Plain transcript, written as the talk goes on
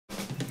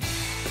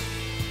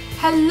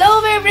Hello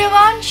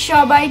everyone,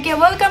 সবাইকে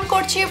welcome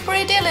করছি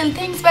pretty little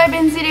things by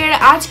বেনজিরের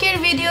আজকের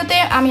ভিডিওতে।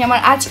 আমি আমার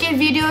আজকের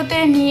ভিডিওতে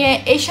নিয়ে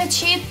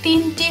এসেছি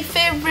তিনটি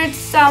favourite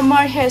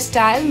summer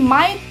hairstyle,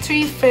 my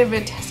 3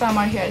 favourite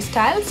summer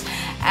হেয়ারস্টাইলস।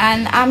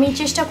 And আমি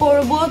চেষ্টা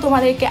করব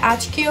তোমাদেরকে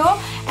আজকেও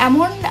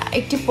এমন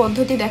একটি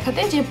পদ্ধতি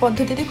দেখাতে যে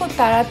পদ্ধতিতে খুব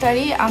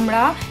তাড়াতাড়ি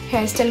আমরা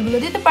হেয়ারস্টাইলগুলো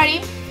দিতে পারি।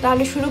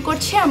 তাহলে শুরু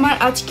করছি আমার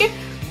আজকের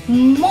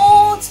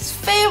মোস্ট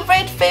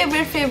ফেভারিট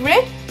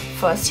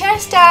ফার্স্ট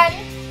হেয়ারস্টাইল।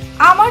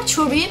 আমার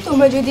ছবি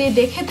তোমরা যদি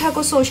দেখে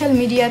থাকো সোশ্যাল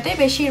মিডিয়াতে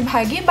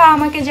বেশিরভাগই, বা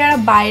আমাকে যারা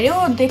বাইরেও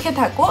দেখে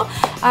থাকো,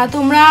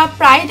 তোমরা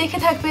প্রায় দেখে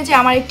থাকবে যে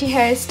আমার একটি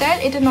হেয়ারস্টাইল।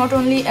 এটা নট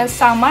অনলি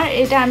সামার,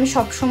 এটা আমি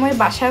সবসময়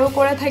বাসায়ও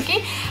করে থাকি।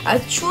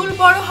 চুল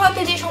বড়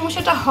হতে যে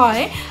সমস্যাটা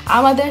হয়,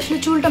 আমাদের আসলে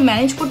চুলটা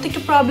ম্যানেজ করতে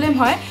একটু প্রবলেম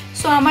হয়।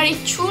 সো আমার এই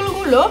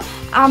চুলগুলো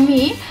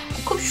আমি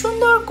খুব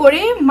সুন্দর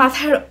করে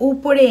মাথার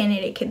উপরে এনে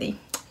রেখে দিই।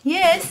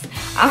 ইয়েস,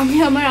 আমি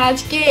আমার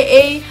আজকে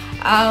এই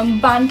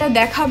বানটা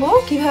দেখাবো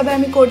কিভাবে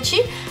আমি করছি।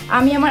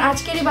 আমি আমার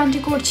আজকের এই বানটি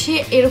করছি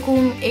এরকম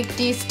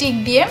একটি স্টিক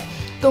দিয়ে।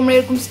 তোমরা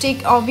এরকম স্টিক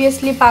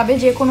অবভিয়াসলি পাবে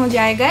যে কোনো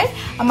জায়গায়।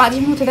 মাঝে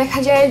মধ্যে দেখা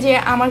যায় যে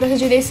আমার কাছে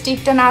যদি এই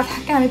স্টিকটা না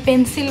থাকে, আমি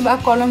পেন্সিল বা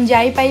কলম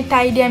যাই পাই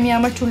তাই দিয়ে আমি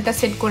আমার চুলটা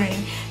সেট করে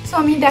নিই। সো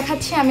আমি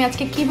দেখাচ্ছি আমি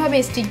আজকে কিভাবে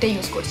এই স্টিকটা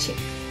ইউজ করছি।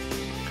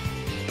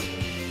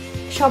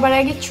 সবার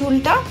আগে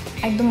চুলটা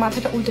একদম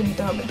মাথাটা উল্টে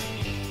নিতে হবে,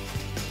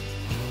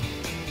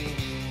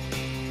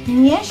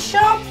 নিয়ে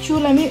সব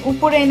চুল আমি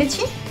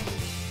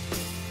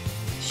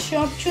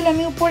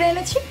উপরে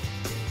এনেছি।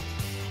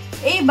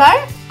 এইবার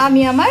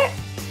আমি আমার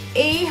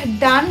এই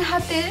ডান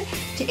হাতের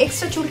যে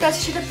এক্সট্রা চুলটা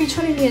আছে সেটা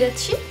পিছনে নিয়ে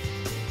যাচ্ছি।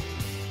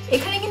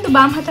 এখানে কিন্তু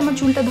বাম হাতে আমার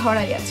চুলটা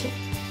ধরাই আছে,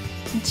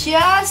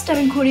 জাস্ট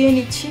আমি ঘুরিয়ে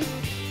নিচ্ছি।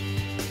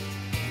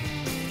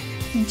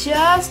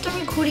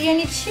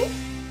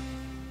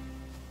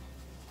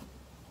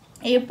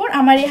 এরপর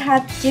আমার এই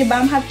হাত যে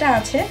বাম হাতটা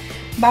আছে,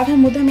 বামের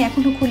মধ্যে আমি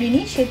এখনো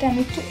খুলিনি, সেটা আমি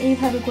একটু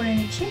এইভাবে করে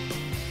নিচ্ছি,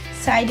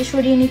 সাইডে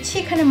সরিয়ে নিচ্ছি।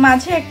 এখানে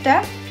মাঝে একটা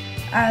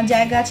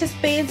জায়গা আছে,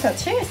 স্পেস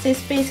আছে, সেই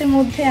স্পেসের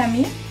মধ্যে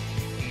আমি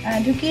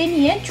ঢুকিয়ে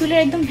নিয়ে চুলের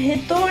একদম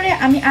ভেতরে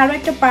আমি আরও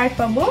একটা পার্ট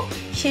পাবো,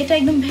 সেটা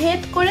একদম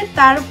ভেদ করে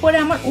তারপরে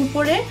আমার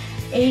উপরে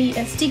এই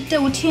স্টিকটা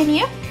উঠিয়ে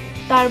নিয়ে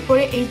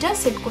তারপরে এইটা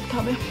সেট করতে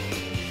হবে।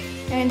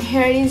 And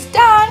hair is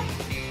done,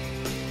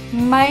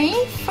 my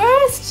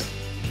first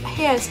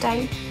hair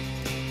style,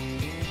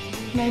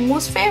 my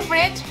most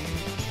favourite.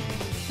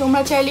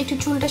 তোমরা চাইলে একটু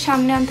চুলটা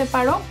সামনে আনতে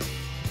পারো।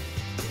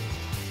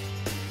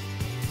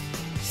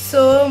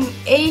 সো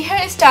এই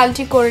হেয়ার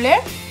স্টাইলটি করলে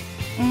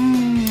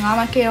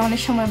আমাকে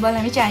অনেক সময় বলে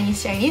আমি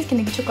চাইনিজ,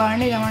 কিন্তু কিছু করার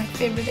নেই, আমার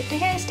ফেভারিট একটা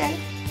hair style.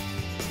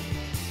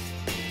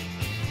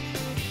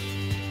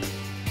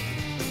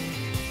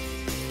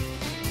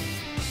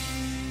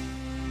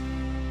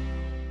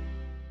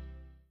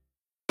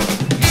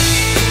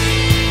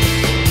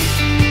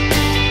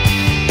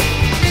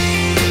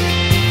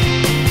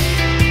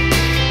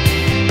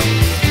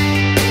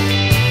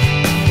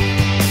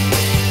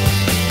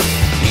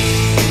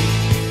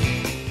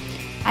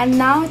 And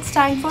now it's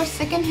time for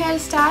second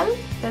hairstyle.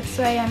 That's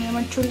why আমি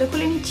আমার চুলটা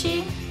খুলে নিচ্ছি।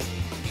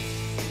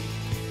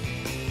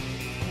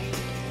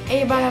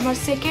 এবার আমার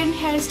সেকেন্ড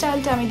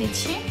হেয়ারস্টাইলটা আমি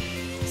দিচ্ছি।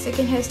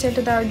 সেকেন্ড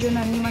হেয়ারস্টাইলটা দেওয়ার জন্য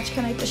আমি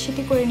মাঝখানে একটা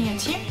সিটি করে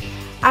নিয়েছি।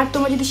 আর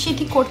তোমরা যদি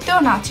সিটি করতেও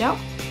না চাও,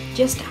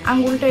 জাস্ট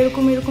আঙ্গুলটা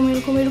এরকম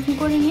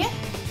করে নিয়ে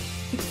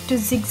একটু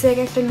জিগজ্যাগ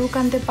একটা লুক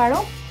আনতে পারো।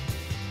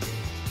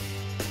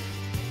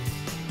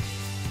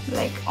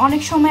 লাইক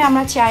অনেক সময়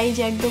আমরা চাই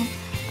যে একদম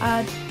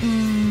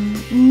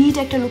নিট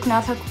একটা লুক না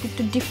থাকুক,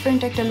 একটু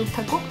ডিফারেন্ট একটা লুক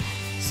থাকুক।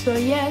 সো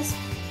ইয়েস,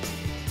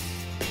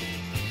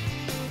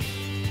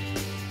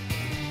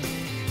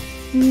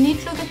 নিট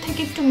লুকের থেকে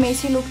একটু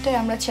মেসি লুকটাই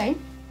আমরা চাই,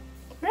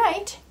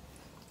 রাইট?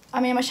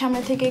 আমি আমার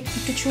সামনে থেকে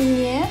একটু চুল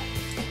নিয়ে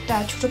একটা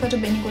ছোটোখাটো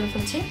বেনি করে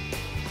ফেলছি।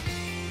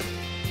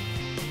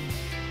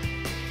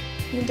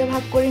 3টা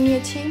ভাগ করে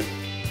নিয়েছি,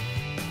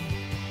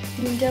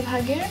 3টা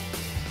ভাগের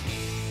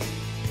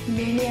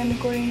বেনি আমি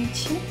করে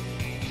নিচ্ছি।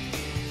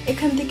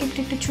 এখান থেকে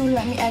একটু চুল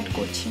আমি অ্যাড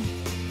করছি।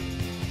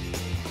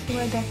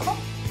 তোমরা দেখো,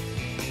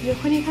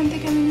 যখন এখান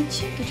থেকে আমি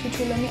নিচ্ছি কিছু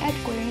চুল আমি অ্যাড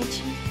করে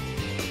নিচ্ছি।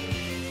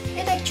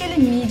 এটা অ্যাকচুয়ালি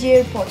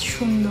নিজের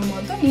পছন্দ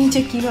মতো নিজে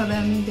কিভাবে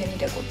আমি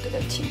বেনিটা করতে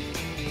যাচ্ছি।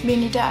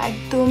 বেনিটা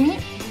একদমই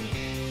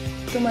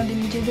তোমাদের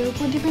নিজেদের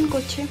উপর ডিপেন্ড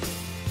করছে।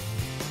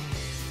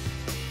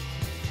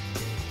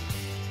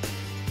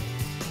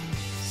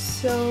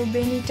 সো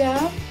বেনিটা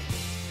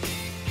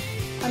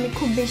আমি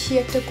খুব বেশি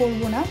একটা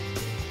করব না,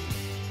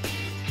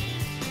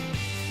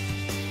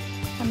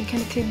 আমি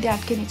এখানে ক্লিপ দিয়ে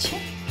আটকে নিচ্ছি,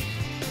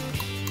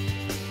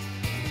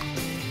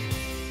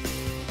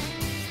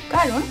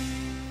 কারণ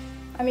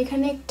আমি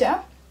এখানে একটা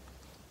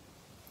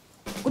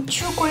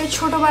উঁচু করে,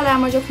 ছোটবেলায়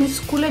আমরা যখন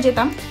স্কুলে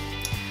যেতাম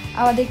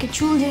আমাদেরকে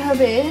চুল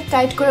যেভাবে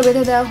টাইট করে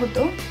বেঁধে দেওয়া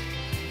হতো,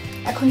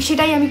 এখন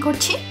সেটাই আমি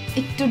করছি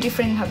একটু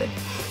ডিফারেন্টভাবে।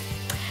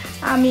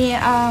 আমি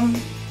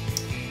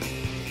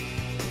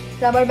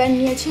রাবার ব্যান্ড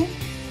নিয়েছি,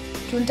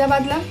 চুলটা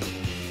বাঁধলাম,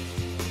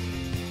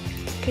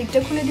 ক্লিপটা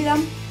খুলে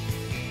দিলাম,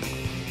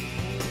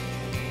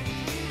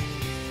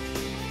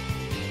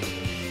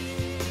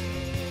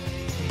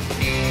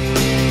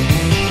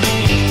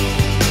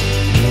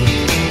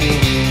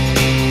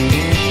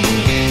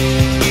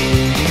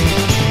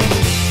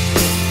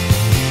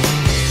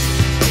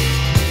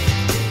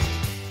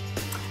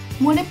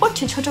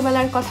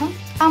 ছোটবেলার কথা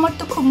আমার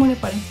তো খুব মনে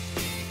পড়ে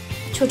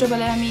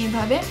ছোটবেলায় আমি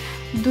এভাবে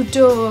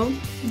দুটো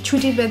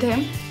ছুটি বেঁধে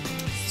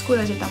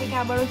স্কুলে যেতাম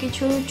আবারও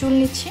কিছু চুল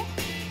নিচ্ছি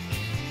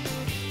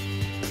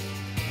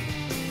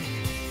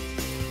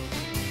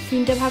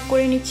তিনটে ভাগ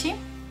করে নিচ্ছি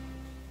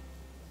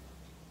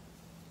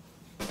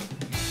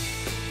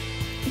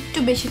একটু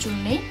বেশি চুল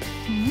নেই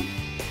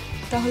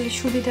তাহলে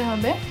সুবিধা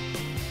হবে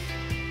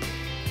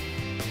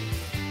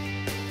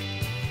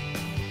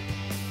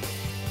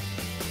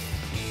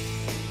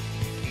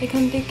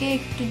এখান থেকে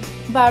একটু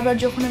বারবার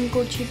যখন আমি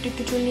করছি একটু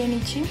একটু চুল নিয়ে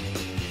নিচ্ছি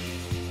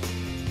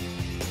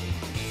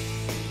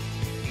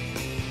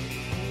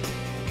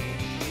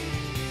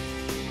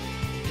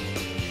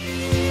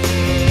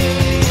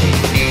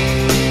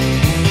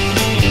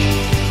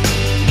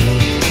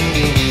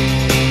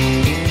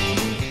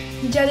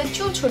যাদের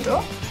চুল ছোট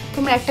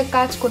তোমরা একটা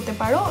কাজ করতে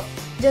পারো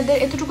যাদের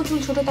এতটুকু চুল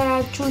ছোট তারা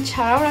চুল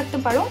ছাড়াও রাখতে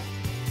পারো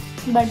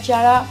বাট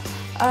যারা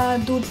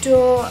দুটো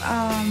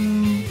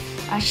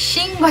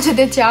শিং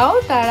গজাতে চাও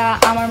তারা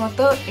আমার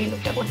মতো এই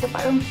লুকটা করতে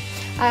পারো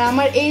আর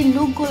আমার এই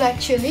লুকগুলো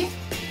অ্যাকচুয়ালি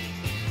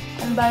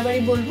আমি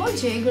বারবারই বলবো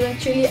যে এগুলো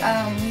অ্যাকচুয়ালি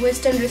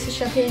ওয়েস্টার্ন ড্রেসের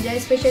সাথেই যায়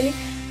স্পেশালি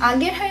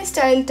আগের হেয়ার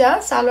স্টাইলটা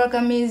সালোয়ার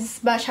কামিজ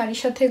বা শাড়ির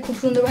সাথে খুব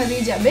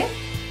সুন্দরভাবেই যাবে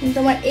কিন্তু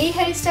আমার এই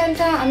হেয়ার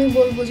স্টাইলটা আমি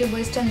বলবো যে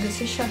ওয়েস্টার্ন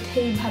ড্রেসের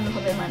সাথেই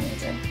ভালোভাবে মানিয়ে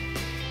যায়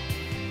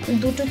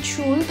দুটো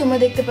চুল তোমরা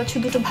দেখতে পাচ্ছ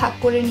দুটো ভাগ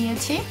করে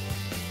নিয়েছি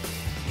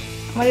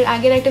আমার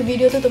আগের একটা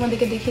ভিডিওতে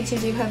তোমাদেরকে দেখেছি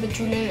যেভাবে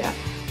চুলের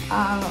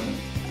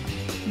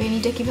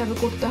বেনিটা কিভাবে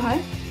করতে হয়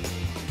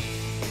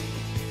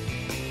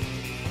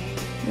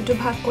দুটো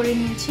ভাগ করে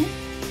নিয়েছি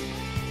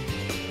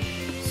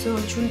সো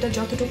চুলটা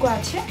যতটুকু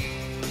আছে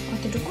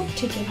ততটুকু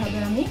ঠিক এভাবে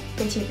আমি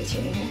পেঁচিয়ে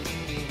পেঁচিয়ে নেব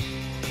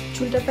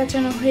চুলটা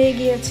পেঁচানো হয়ে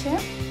গিয়েছে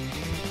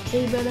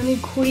এইবার আমি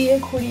ঘুরিয়ে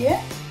ঘুরিয়ে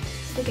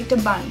এটাকে একটা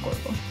বান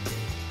করব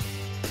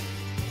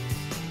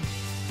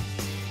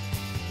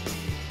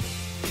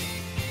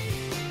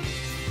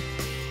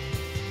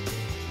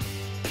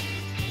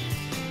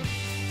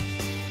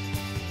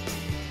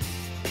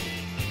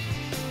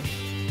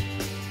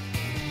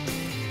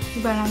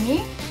এবার আমি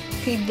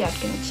ক্লিপ দিয়ে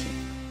আটকে নিচ্ছি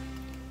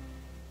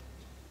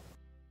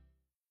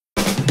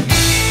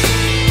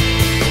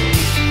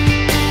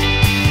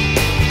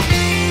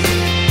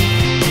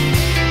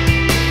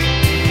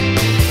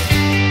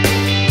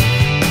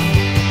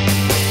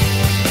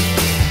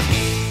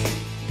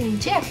এই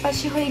যে এক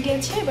পাশে হয়ে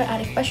গেছে এবার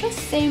আরেক পাশে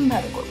সেম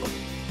ভাবে করব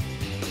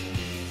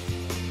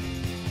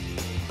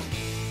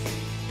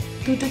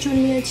দুটো চুল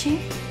নিয়েছি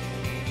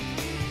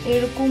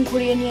এরকম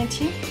ঘুরিয়ে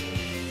নিয়েছি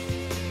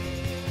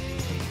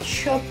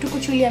সবটুকু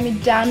চুলি আমি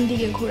ডান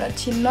দিকে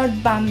ঘোরাচ্ছি নট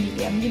বাম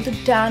দিকে আমি কিন্তু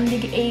ডান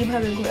দিকে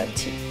এইভাবে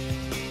ঘোরাচ্ছি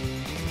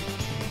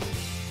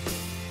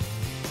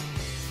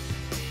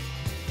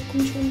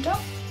চুলটা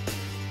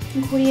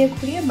ঘুরিয়ে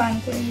ঘুরিয়ে বান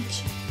করে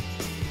নিচ্ছি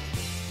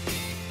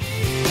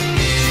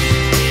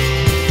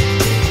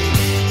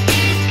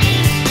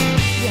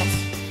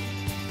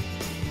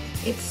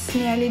ইটস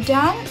নিয়ারলি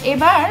ডান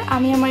এবার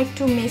আমি আমার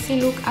একটু মেসি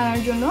লুক আনার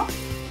জন্য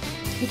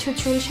কিছু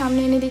চুল সামনে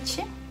এনে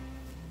দিচ্ছি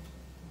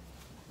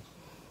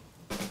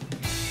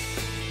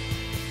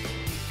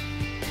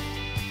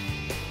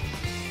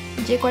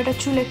যে কয়টা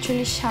চুল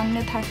অ্যাকচুয়ালি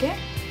সামনে থাকে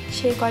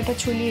সেই কয়টা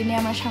চুলি এনে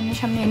আমার সামনে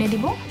সামনে এনে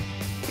দিব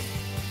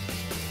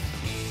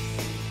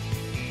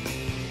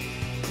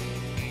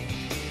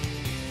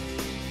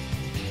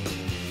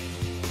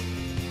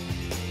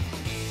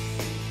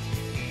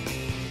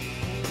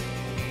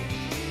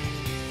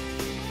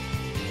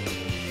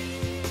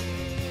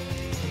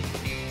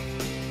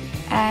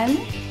and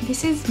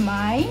this is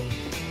my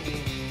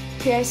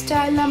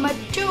hairstyle number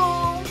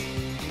 2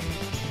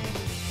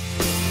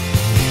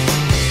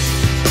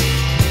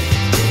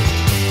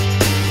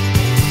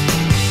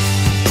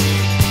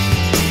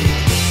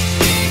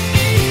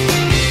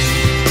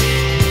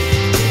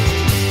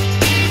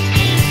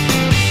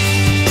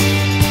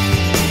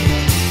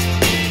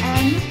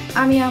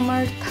 আমি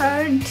আমার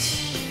থার্ড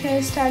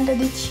হেয়ার স্টাইলটা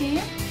দিচ্ছি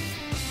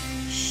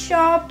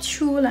সব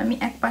চুল আমি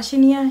এক পাশে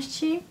নিয়ে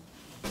আসছি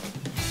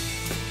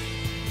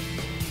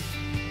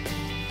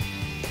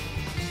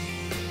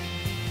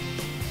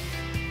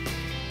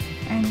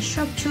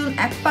সব চুল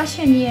এক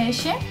পাশে নিয়ে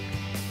এসে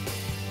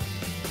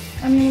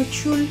আমি আমার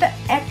চুলটা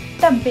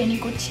একটা বেনি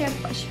করছি এক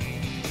পাশে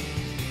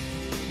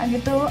আগে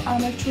তো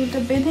আমার চুলটা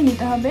বেঁধে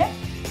নিতে হবে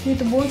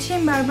যেহেতু বলছি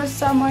বারবার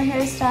সামার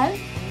হেয়ার স্টাইল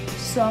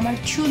সো আমার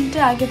চুলটা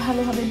আগে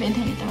ভালোভাবে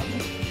বেঁধে নিতে হবে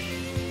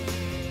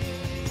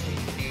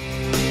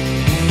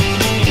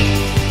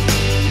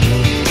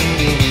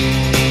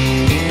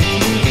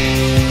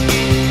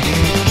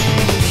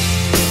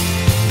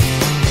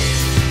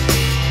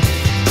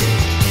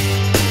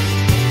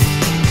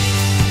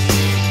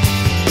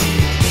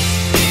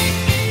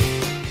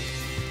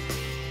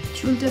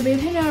চুলটা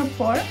বেঁধে নেওয়ার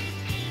পর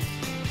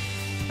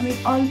আমি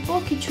অল্প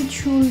কিছু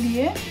চুল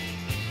দিয়ে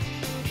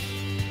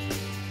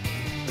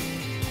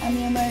আমি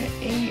আমার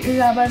এই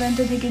রাবার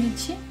ব্যান্ডটা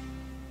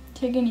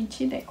ঢেকে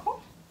নিচ্ছি দেখো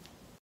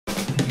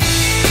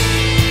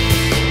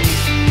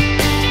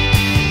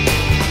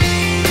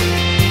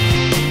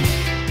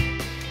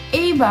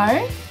এইবার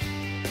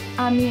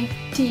আমি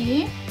একটি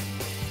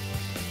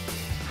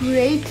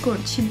ব্রেড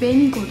করছি,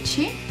 বেনি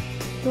করছি।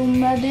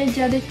 তোমাদের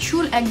যাদের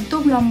চুল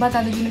একদম লম্বা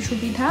তাদের জন্য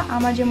সুবিধা।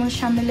 আমার যেমন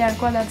সামনে লেয়ার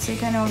করা আছে,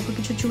 এখানে অল্প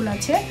কিছু চুল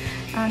আছে,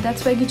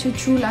 দ্যাটস ওয়াই কিছু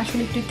চুল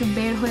আসলে একটু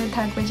বের হয়ে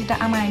থাকবে, যেটা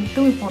আমার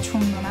একদমই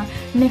পছন্দ না।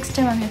 নেক্সট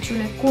টাইম আমি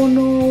চুলে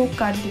কোনো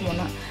কাট দিব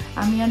না।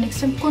 আমি আর নেক্সট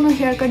টাইম কোনো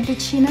হেয়ার কাট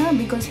দিচ্ছি না,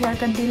 বিকজ হেয়ার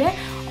কাট দিলে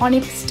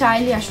অনেক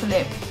স্টাইলই আসলে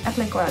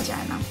অ্যাপ্লাই করা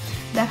যায় না।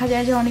 দেখা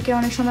যায় যে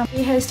অনেক সময়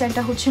এই হেয়ার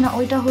স্টাইলটা হচ্ছে না,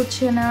 ওইটা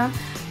হচ্ছে না।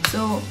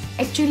 তো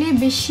অ্যাকচুয়ালি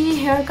বেশি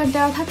হেয়ার কাট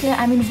দেওয়া থাকলে,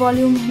 আই মিন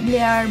ভলিউম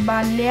লেয়ার বা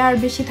লেয়ার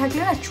বেশি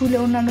থাকলে না চুলে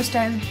অন্যান্য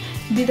স্টাইল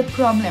দিতে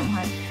প্রবলেম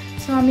হয়।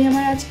 সো আমি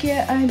আমার আজকে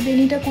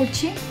বেনিটা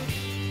করছি।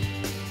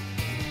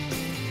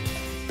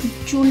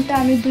 চুলটা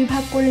আমি 2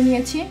 ভাগ করে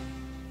নিয়েছি।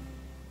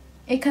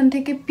 এখান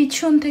থেকে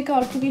পিছন থেকে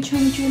অল্প কিছু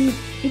আমি চুল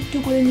একটু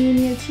করে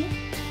নিয়েছি,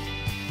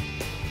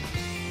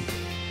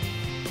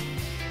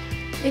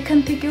 এখান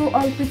থেকেও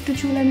অল্প একটু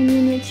চুল আমি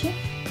নিয়েছি।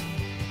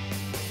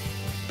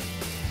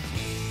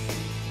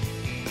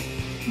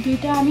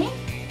 দুইটা আমি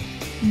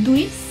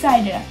 2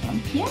 সাইডে রাখলাম।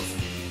 ইয়েস,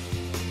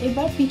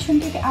 এবার পিছন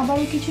থেকে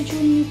আবারও কিছু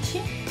চুল নিচ্ছি,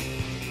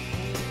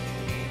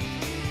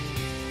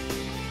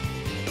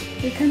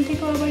 এখান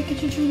থেকেও আবার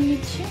কিছু চুল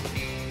নিচ্ছি।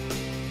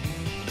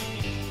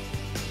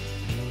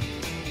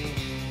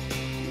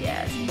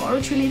 বড়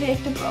চুলিতে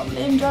একটা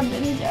প্রবলেম, জট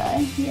বেঁধে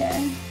যায়।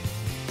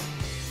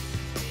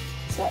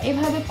 তো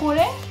এভাবে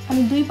করে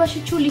আমি 2 পাশে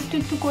চুল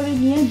একটু করে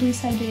নিয়ে 2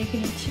 সাইডে রেখে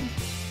দিচ্ছি।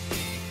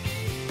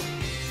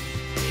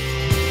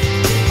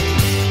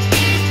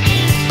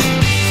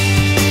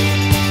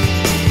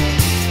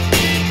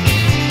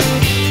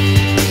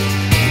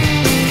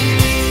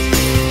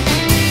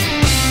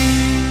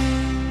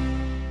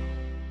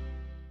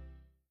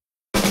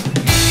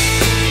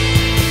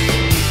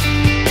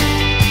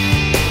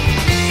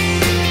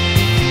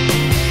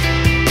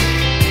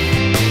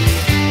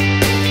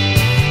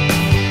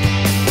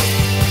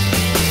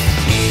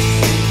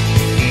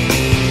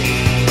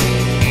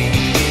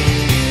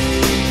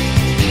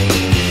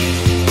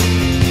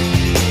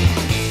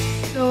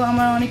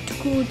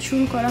 অনেকটুকু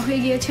চুল করা হয়ে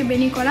গিয়েছে,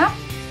 বেনি করা।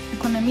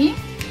 এখন আমি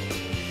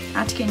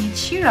আজকে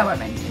নিচ্ছি rubber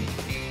band.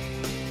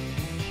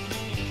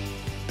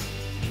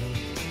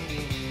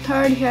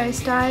 Third hair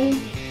style,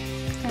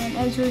 and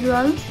as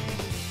usual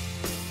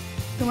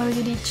তোমাদের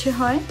যদি ইচ্ছে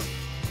হয়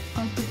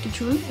অল্প একটু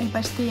চুল এই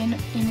পাশ দিয়ে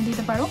এনে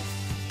দিতে পারো,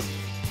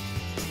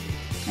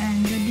 অ্যান্ড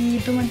যদি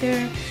তোমাদের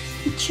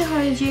ইচ্ছে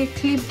হয় যে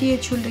ক্লিপ দিয়ে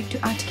চুলটা একটু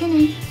আটকে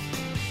নিই।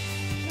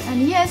 And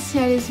yes,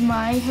 here is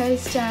my hair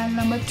style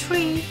number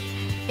 3।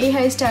 এই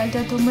হেয়ার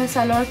স্টাইলটা তোমরা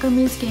সালোয়ার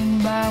কামিজ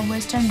কিংবা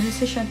ওয়েস্টার্ন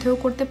ড্রেসের সাথেও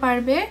করতে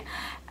পারবে,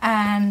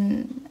 অ্যান্ড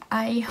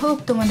আই হোপ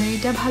তোমাদের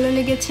এটা ভালো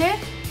লেগেছে।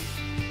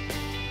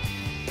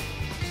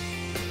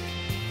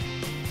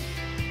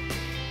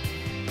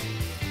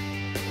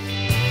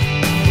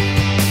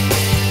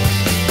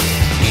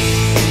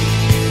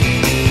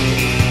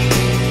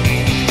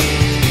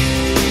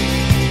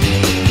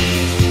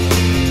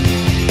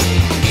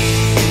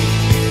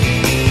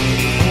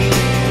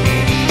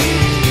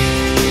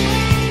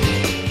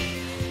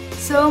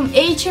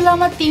 এই ছিল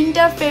আমার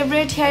 3টা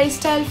favourite hair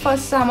style for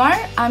summer.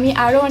 আমি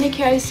আরও অনেক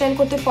হেয়ার স্টাইল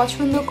করতে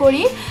পছন্দ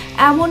করি,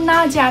 এমন না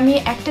যে আমি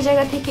একটা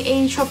জায়গা থেকে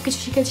এই সব কিছু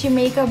শিখেছি।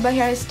 মেকআপ বা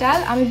হেয়ার স্টাইল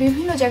আমি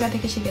বিভিন্ন জায়গা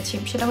থেকে শিখেছি,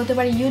 সেটা হতে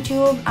পারে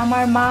ইউটিউব,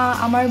 আমার মা,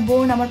 আমার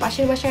বোন, আমার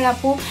পাশের বাসার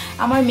আপু,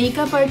 আমার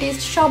মেকআপ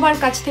আর্টিস্ট, সবার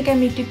কাছ থেকে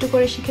আমি একটু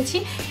করে শিখেছি।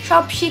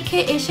 সব শিখে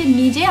এসে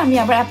নিজে আমি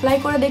আবার অ্যাপ্লাই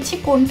করে দেখছি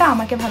কোনটা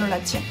আমাকে ভালো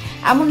লাগছে।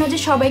 এমন না যে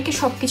সবাইকে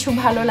সব কিছু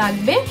ভালো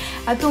লাগবে,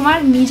 আর তোমার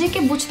নিজেকে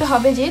বুঝতে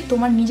হবে যে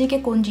তোমার নিজেকে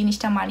কোন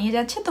জিনিসটা মানিয়ে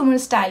যাচ্ছে, তোমার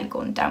স্টাইল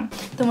কোনটা,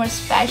 তোমার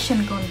প্যাশন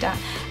কোনটা।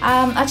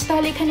 আচ্ছা,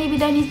 তাহলে এখানে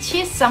বিদায় নিচ্ছি।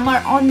 সামার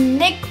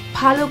অনেক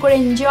ভালো করে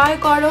এনজয়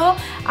করো,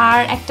 আর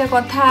একটা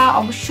কথা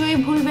অবশ্যই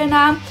ভুলবে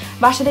না,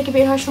 বাসা থেকে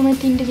বের হওয়ার সময়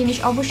 3টে জিনিস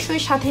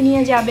অবশ্যই সাথে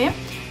নিয়ে যাবে: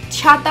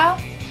 ছাতা,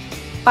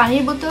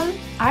 পানির বোতল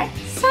আর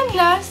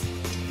সানগ্লাস।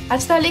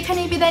 আচ্ছা, তাহলে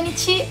এখানেই বিদায়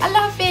নিচ্ছি।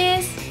 আল্লাহ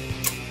হাফেজ।